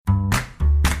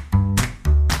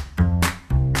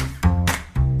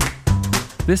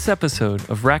This episode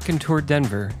of Raconteur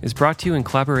Denver is brought to you in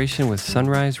collaboration with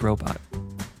Sunrise Robot.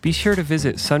 Be sure to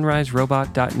visit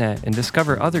sunriserobot.net and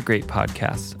discover other great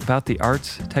podcasts about the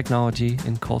arts, technology,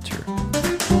 and culture.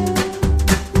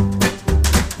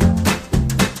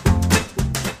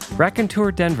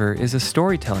 Raconteur Denver is a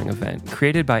storytelling event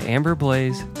created by Amber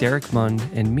Blaze, Derek Mund,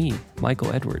 and me, Michael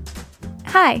Edwards.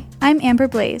 Hi, I'm Amber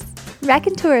Blaze.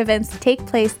 Raconteur events take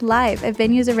place live at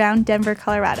venues around Denver,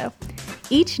 Colorado.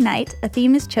 Each night, a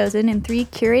theme is chosen and 3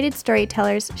 curated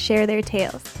storytellers share their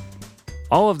tales.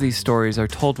 All of these stories are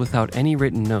told without any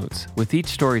written notes, with each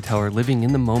storyteller living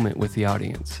in the moment with the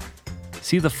audience.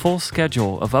 See the full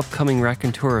schedule of upcoming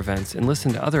Raconteur events and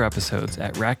listen to other episodes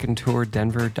at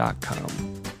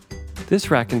raconteurdenver.com.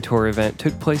 This Raconteur event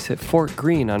took place at Fort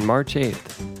Greene on March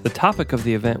 8th. The topic of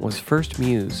the event was First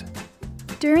Muse.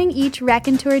 During each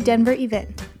Raconteur Denver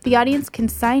event, the audience can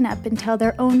sign up and tell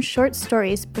their own short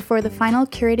stories before the final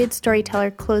curated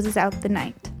storyteller closes out the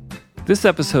night. This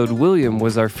episode, William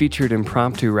was our featured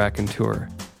impromptu raconteur.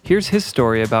 Here's his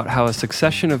story about how a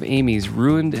succession of Amy's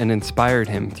ruined and inspired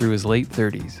him through his late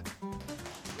 30s.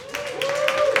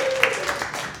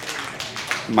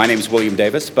 My name's William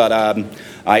Davis, but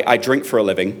I drink for a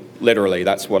living. Literally,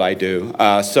 that's what I do.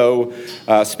 So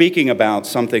speaking about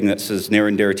something that's as near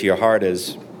and dear to your heart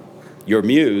as your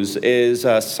muse is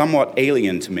somewhat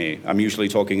alien to me. I'm usually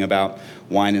talking about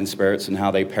wine and spirits and how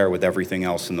they pair with everything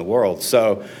else in the world.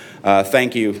 So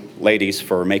thank you, ladies,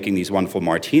 for making these wonderful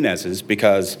Martinezes,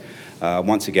 because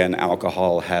once again,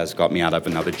 alcohol has got me out of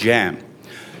another jam.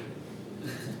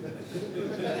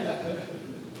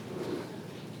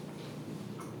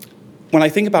 When I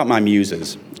think about my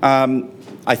muses,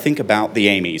 I think about the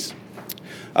Amys.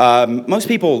 Most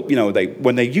people,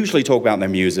 when they usually talk about their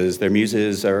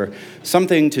muses are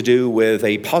something to do with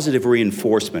a positive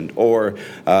reinforcement or,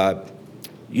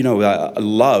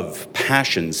 love,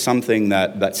 passion, something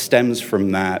that stems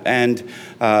from that. And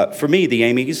for me, the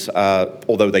Amys,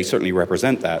 although they certainly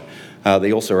represent that,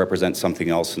 they also represent something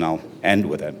else, and I'll end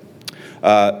with it.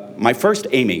 My first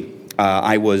Amy,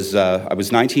 I was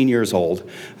 19 years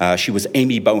old. She was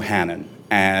Amy Bohannon.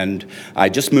 And I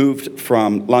just moved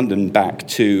from London back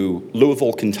to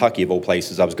Louisville, Kentucky, of all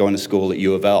places. I was going to school at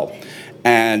U of L.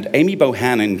 And Amy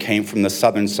Bohannon came from the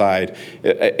southern side.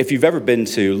 If you've ever been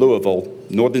to Louisville,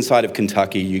 northern side of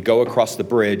Kentucky, you go across the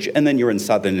bridge, and then you're in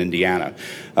southern Indiana,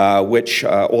 which,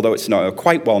 although it's not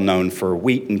quite well known for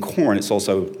wheat and corn, it's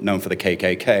also known for the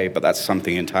KKK, but that's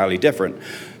something entirely different.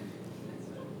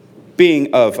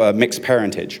 Being of mixed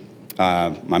parentage,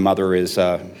 my mother is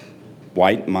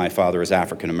white, my father is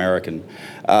African American.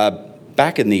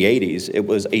 Back in the 80s, it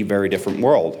was a very different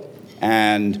world.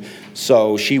 And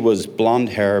so she was blonde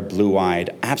hair, blue-eyed,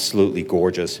 absolutely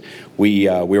gorgeous. We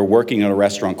were working in a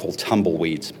restaurant called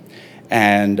Tumbleweeds.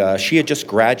 And she had just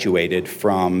graduated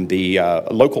from the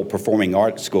local performing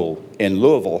arts school in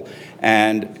Louisville.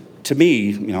 And to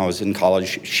me, I was in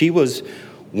college, she was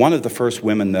one of the first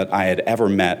women that I had ever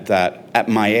met that, at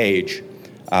my age,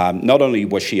 not only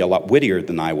was she a lot wittier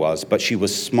than I was, but she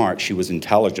was smart, she was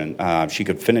intelligent, she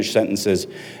could finish sentences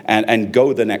and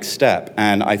go the next step.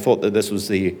 And I thought that this was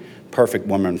the perfect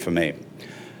woman for me.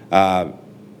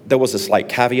 There was a slight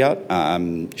caveat.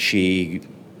 She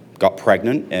got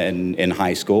pregnant in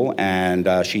high school,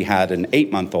 and she had an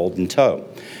 8-month-old in tow.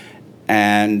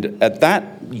 And at that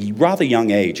rather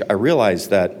young age, I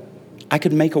realized that I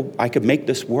could make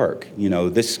this work.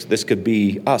 This could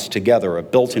be us together, a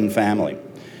built-in family.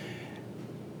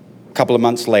 A couple of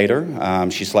months later,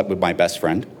 she slept with my best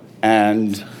friend,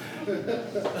 and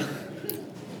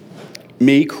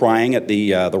me crying at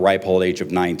the ripe old age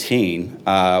of 19,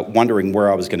 wondering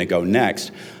where I was going to go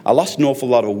next. I lost an awful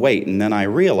lot of weight, and then I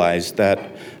realized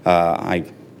that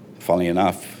funnily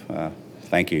enough,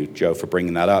 thank you, Joe, for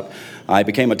bringing that up, I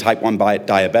became a type 1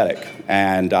 diabetic,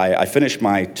 and I finished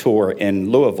my tour in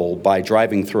Louisville by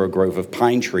driving through a grove of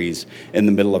pine trees in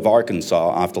the middle of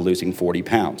Arkansas after losing 40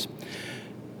 pounds.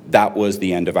 That was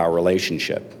the end of our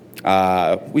relationship.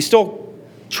 We still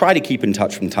try to keep in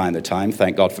touch from time to time,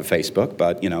 thank God for Facebook,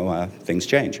 but, things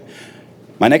change.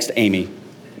 My next Amy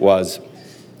was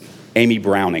Amy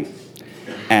Browning,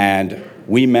 and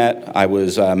we met. I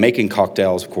was making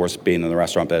cocktails, of course, being in the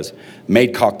restaurant biz,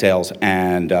 made cocktails,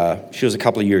 and she was a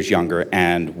couple of years younger,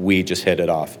 and we just hit it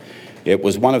off. It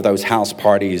was one of those house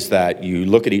parties that you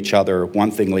look at each other,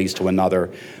 one thing leads to another.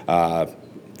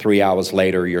 3 hours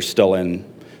later, you're still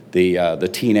in the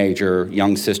teenager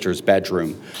young sister's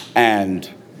bedroom, and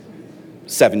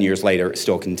 7 years later, it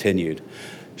still continued.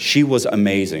 She was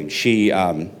amazing. She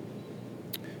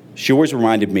She always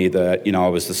reminded me that, I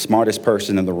was the smartest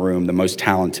person in the room, the most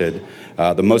talented,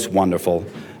 the most wonderful,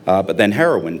 but then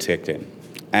heroin kicked in.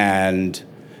 And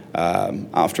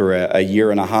after a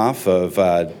year and a half of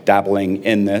dabbling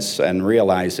in this and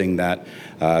realizing that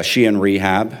she in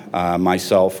rehab,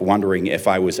 myself wondering if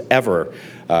I was ever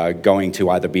going to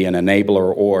either be an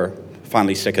enabler or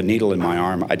finally stick a needle in my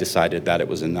arm, I decided that it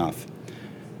was enough.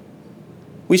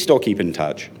 We still keep in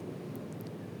touch.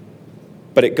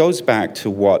 But it goes back to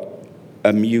what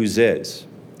a muse is.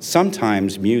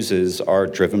 Sometimes muses are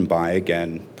driven by,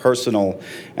 again, personal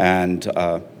and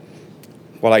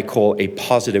what I call a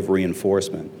positive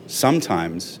reinforcement.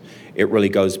 Sometimes it really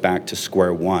goes back to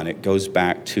square one. It goes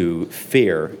back to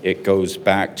fear. It goes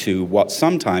back to what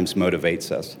sometimes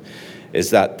motivates us, is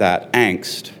that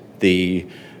angst, the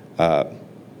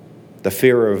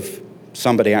fear of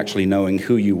somebody actually knowing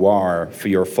who you are for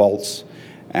your faults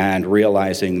and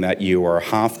realizing that you are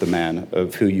half the man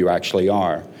of who you actually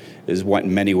are is what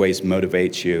in many ways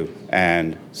motivates you.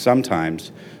 And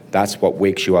sometimes that's what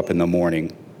wakes you up in the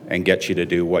morning and gets you to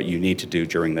do what you need to do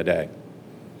during the day.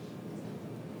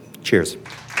 Cheers.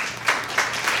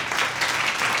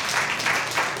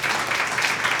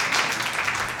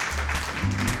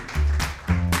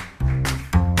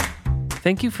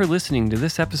 Thank you for listening to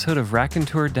this episode of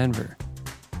Raconteur Denver.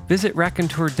 Visit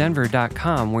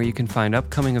raconteurdenver.com where you can find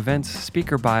upcoming events,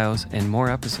 speaker bios, and more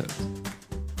episodes.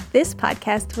 This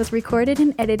podcast was recorded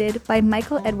and edited by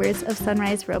Michael Edwards of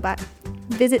Sunrise Robot.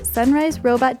 Visit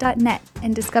sunriserobot.net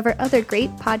and discover other great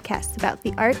podcasts about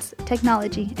the arts,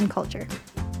 technology, and culture.